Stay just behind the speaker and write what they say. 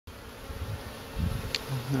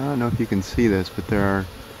I don't know if you can see this, but there are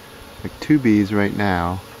like two bees right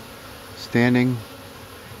now standing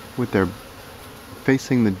with their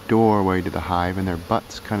facing the doorway to the hive and their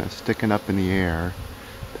butts kind of sticking up in the air,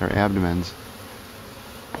 their abdomens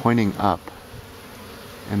pointing up,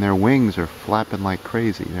 and their wings are flapping like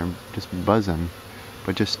crazy. They're just buzzing,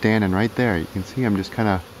 but just standing right there. You can see them just kind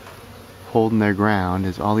of holding their ground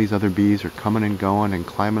as all these other bees are coming and going and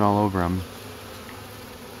climbing all over them.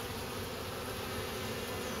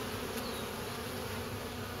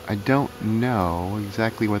 I don't know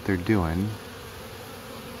exactly what they're doing,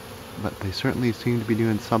 but they certainly seem to be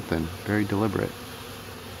doing something very deliberate.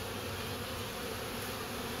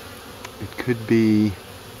 It could be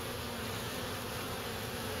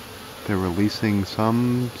they're releasing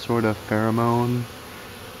some sort of pheromone,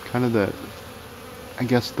 kind of I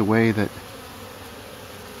guess the way that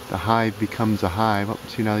the hive becomes a hive. Oh,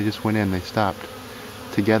 see, now they just went in, they stopped.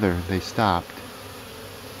 Together they stopped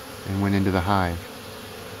and went into the hive.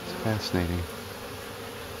 It's fascinating,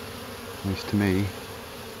 at least to me.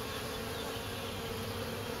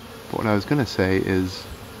 But what I was going to say is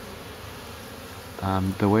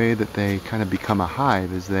the way that they kind of become a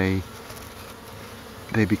hive is they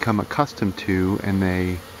become accustomed to and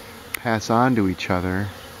they pass on to each other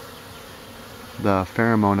the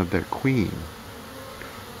pheromone of their queen,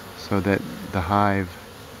 so that the hive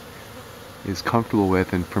is comfortable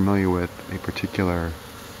with and familiar with a particular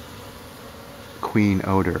queen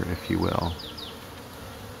odor, if you will.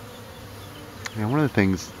 Now, one of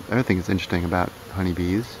the other things that's interesting about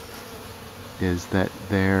honeybees is that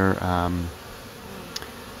their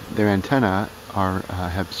antennae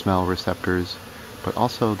have smell receptors, but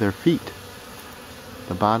also their feet.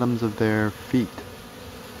 The bottoms of their feet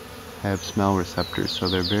have smell receptors, so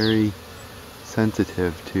they're very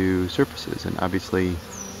sensitive to surfaces, and obviously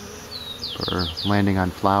for landing on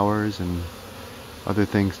flowers and other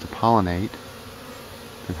things to pollinate,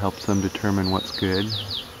 it helps them determine what's good.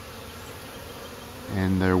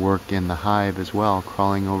 And their work in the hive as well,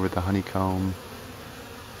 crawling over the honeycomb,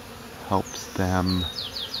 helps them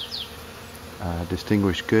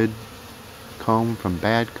distinguish good comb from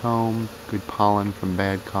bad comb, good pollen from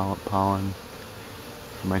bad pollen.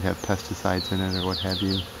 It might have pesticides in it or what have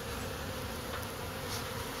you.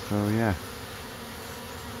 So yeah,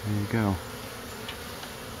 there you go.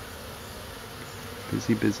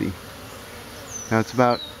 Busy, busy. Now it's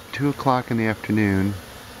about 2 o'clock in the afternoon,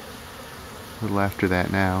 a little after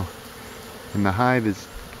that now, and the hive is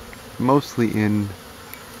mostly in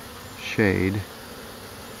shade,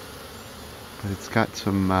 but it's got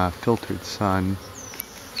some filtered sun,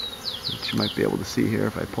 which you might be able to see here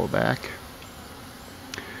if I pull back.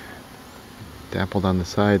 Dappled on the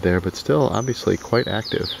side there, but still obviously quite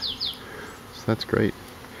active, so that's great.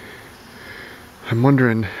 I'm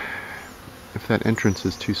wondering if that entrance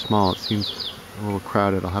is too small. It seems a little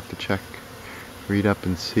crowded. I'll have to read up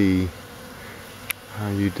and see how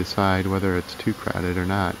you decide whether it's too crowded or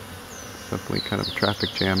not. It's definitely kind of a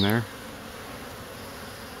traffic jam there.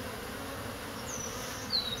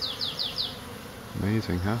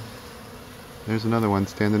 Amazing, huh? There's another one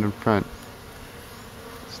standing in front,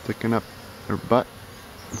 sticking up her butt.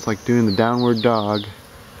 It's like doing the downward dog,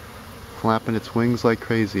 flapping its wings like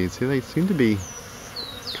crazy. See, they seem to be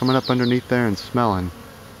coming up underneath there and smelling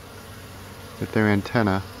with their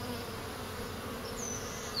antenna.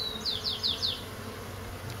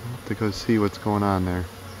 I'll have to go see what's going on there.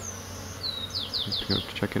 Have to go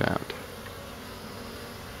check it out.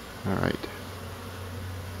 Alright.